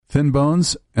Thin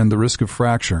bones and the risk of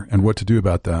fracture and what to do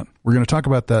about that. We're going to talk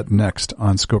about that next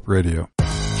on Scope Radio.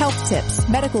 Health tips,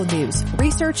 medical news,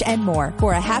 research, and more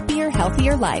for a happier,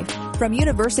 healthier life. From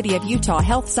University of Utah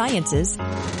Health Sciences,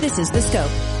 this is The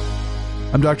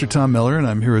Scope. I'm Dr. Tom Miller, and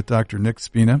I'm here with Dr. Nick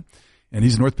Spina. And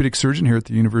he's an orthopedic surgeon here at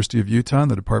the University of Utah in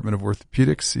the Department of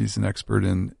Orthopedics. He's an expert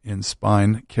in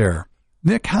spine care.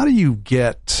 Nick, how do you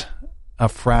get a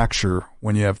fracture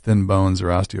when you have thin bones or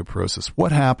osteoporosis?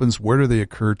 What happens? Where do they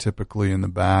occur typically in the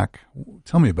back?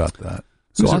 Tell me about that.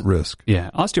 Who's at risk? Yeah,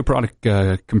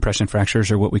 osteoporotic compression fractures,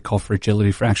 or what we call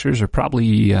fragility fractures, are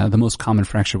probably the most common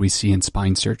fracture we see in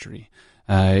spine surgery.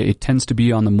 It tends to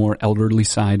be on the more elderly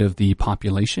side of the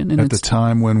population. And at the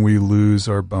time when we lose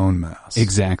our bone mass.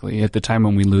 Exactly, at the time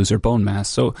when we lose our bone mass.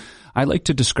 So I like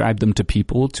to describe them to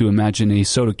people to imagine a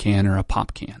soda can or a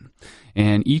pop can.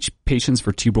 And each patient's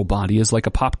vertebral body is like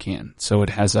a pop can. So it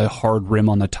has a hard rim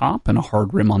on the top and a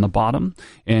hard rim on the bottom,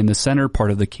 and the center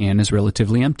part of the can is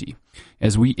relatively empty.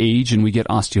 As we age and we get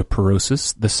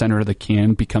osteoporosis, the center of the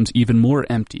can becomes even more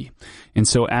empty. And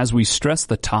so as we stress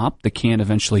the top, the can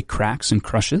eventually cracks and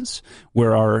crushes,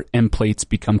 where our end plates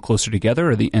become closer together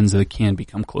or the ends of the can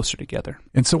become closer together.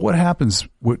 And so what happens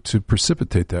to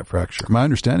precipitate that fracture? My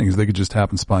understanding is they could just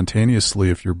happen spontaneously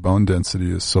if your bone density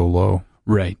is so low.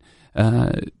 Right.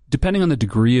 Depending on the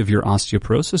degree of your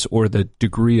osteoporosis or the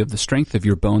degree of the strength of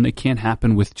your bone, they can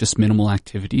happen with just minimal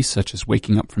activities such as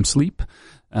waking up from sleep,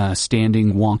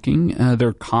 standing, walking.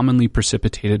 They're commonly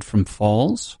precipitated from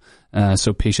falls.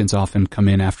 So patients often come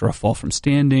in after a fall from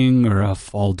standing or a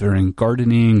fall during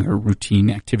gardening or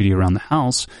routine activity around the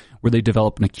house where they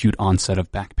develop an acute onset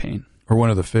of back pain. Or one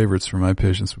of the favorites for my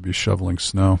patients would be shoveling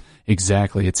snow.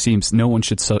 Exactly. It seems no one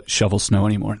should shovel snow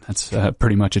anymore. That's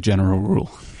pretty much a general rule.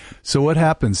 So what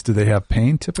happens? Do they have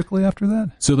pain typically after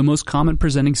that? So the most common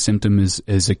presenting symptom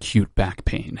is acute back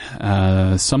pain.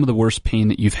 Some of the worst pain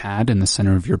that you've had in the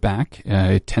center of your back,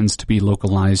 it tends to be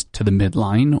localized to the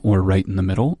midline or right in the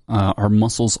middle. Our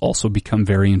muscles also become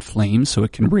very inflamed, so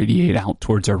it can radiate out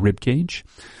towards our rib cage.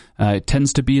 It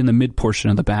tends to be in the mid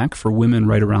portion of the back, for women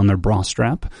right around their bra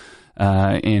strap,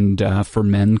 and for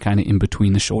men kind of in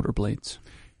between the shoulder blades.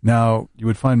 Now, you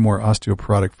would find more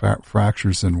osteoporotic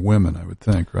fractures in women, I would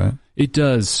think, right? It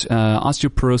does.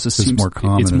 Osteoporosis seems more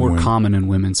common. It's more common in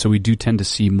women, so we do tend to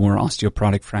see more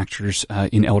osteoporotic fractures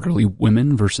in elderly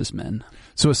women versus men.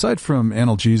 So aside from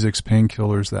analgesics,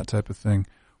 painkillers, that type of thing,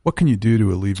 what can you do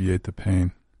to alleviate the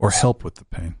pain or help with the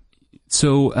pain?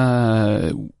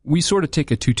 So we sort of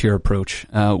take a two-tier approach.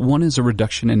 One is a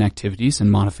reduction in activities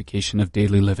and modification of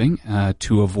daily living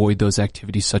to avoid those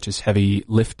activities such as heavy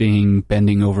lifting,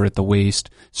 bending over at the waist,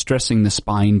 stressing the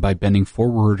spine by bending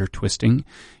forward or twisting.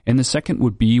 And the second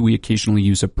would be we occasionally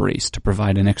use a brace to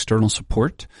provide an external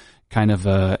support, kind of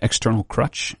an external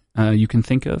crutch you can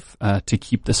think of to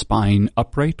keep the spine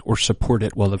upright or support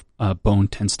it while the bone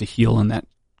tends to heal in that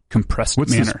compressed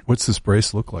manner. What's this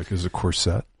brace look like? Is it a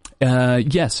corset?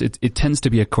 Yes, it tends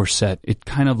to be a corset. It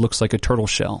kind of looks like a turtle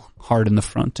shell, hard in the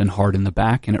front and hard in the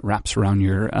back, and it wraps around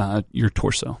your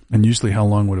torso. And usually how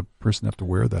long would a person have to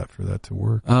wear that for that to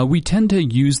work? We tend to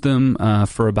use them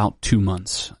for about 2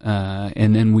 months,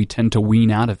 and then we tend to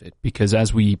wean out of it because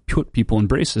as we put people in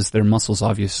braces, their muscles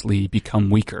obviously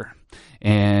become weaker.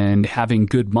 And having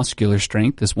good muscular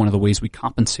strength is one of the ways we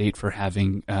compensate for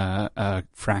having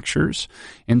fractures.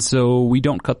 And so we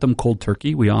don't cut them cold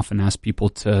turkey. We often ask people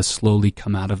to slowly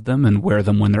come out of them and wear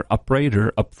them when they're upright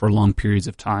or up for long periods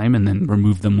of time, and then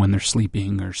remove them when they're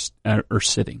sleeping or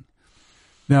sitting.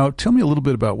 Now, tell me a little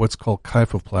bit about what's called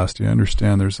kyphoplasty. I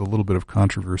understand there's a little bit of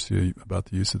controversy about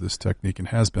the use of this technique and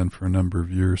has been for a number of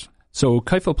years. So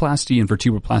kyphoplasty and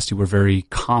vertebroplasty were very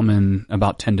common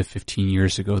about 10 to 15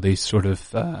 years ago. They sort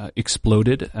of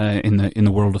exploded in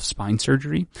the world of spine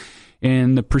surgery.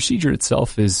 And the procedure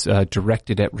itself is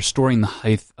directed at restoring the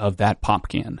height of that pop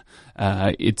can.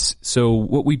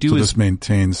 What we do is this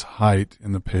maintains height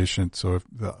in the patient. So if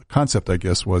the concept, I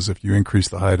guess, was if you increase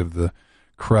the height of the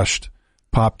crushed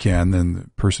pop can, then the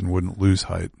person wouldn't lose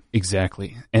height.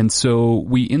 Exactly. And so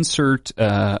we insert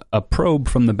a probe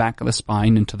from the back of the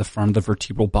spine into the front of the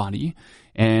vertebral body.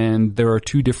 And there are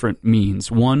 2 different means.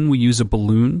 One, we use a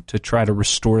balloon to try to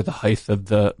restore the height of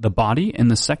the body. And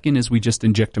the second is we just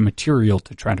inject a material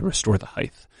to try to restore the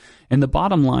height. And the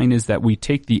bottom line is that we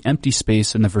take the empty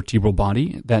space in the vertebral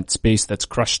body, that space that's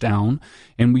crushed down,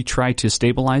 and we try to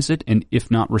stabilize it and,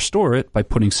 if not restore it, by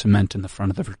putting cement in the front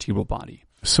of the vertebral body.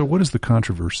 So what is the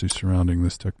controversy surrounding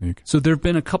this technique? So there have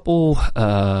been a couple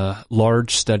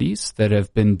large studies that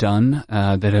have been done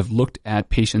that have looked at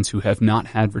patients who have not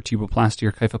had vertebroplasty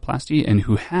or kyphoplasty and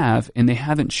who have, and they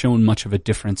haven't shown much of a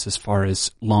difference as far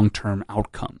as long-term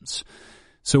outcomes.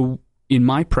 So in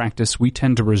my practice, we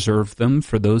tend to reserve them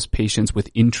for those patients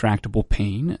with intractable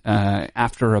pain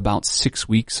after about 6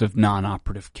 weeks of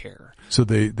non-operative care. So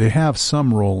they have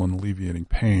some role in alleviating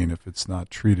pain if it's not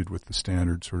treated with the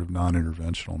standard sort of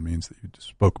non-interventional means that you just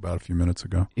spoke about a few minutes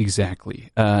ago. Exactly.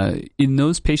 In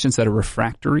those patients that are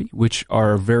refractory, which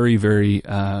are very, very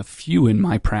few in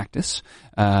my practice,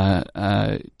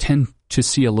 tend to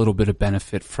see a little bit of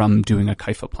benefit from doing a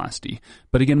kyphoplasty.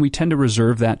 But again, we tend to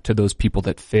reserve that to those people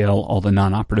that fail all the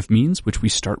non-operative means, which we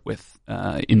start with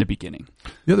in the beginning.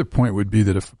 The other point would be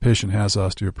that if a patient has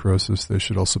osteoporosis, they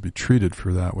should also be treated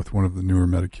for that with one of the newer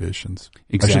medications.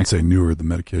 Exactly. I shouldn't say newer. The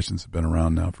medications have been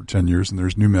around now for 10 years, and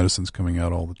there's new medicines coming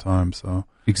out all the time. So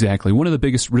exactly. One of the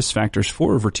biggest risk factors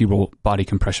for a vertebral body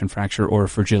compression fracture or a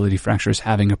fragility fracture is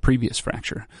having a previous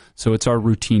fracture. So it's our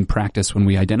routine practice when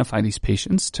we identify these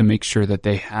patients to make sure that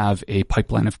they have a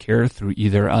pipeline of care through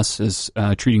either us as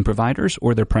treating providers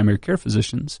or their primary care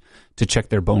physicians to check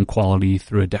their bone quality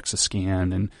through a DEXA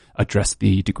scan and address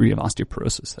the degree of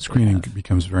osteoporosis. Screening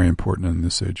becomes very important in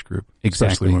this age group,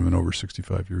 exactly. Especially women over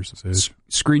 65 years of age.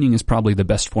 Screening is probably the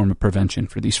best form of prevention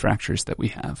for these fractures that we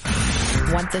have.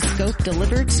 Want the Scope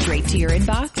delivered straight to your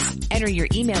inbox? Enter your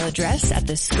email address at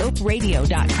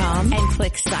thescoperadio.com and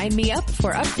click Sign Me Up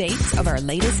for updates of our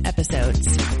latest episodes.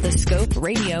 The Scope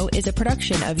Radio is a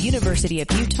production of University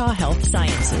of Utah Health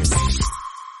Sciences.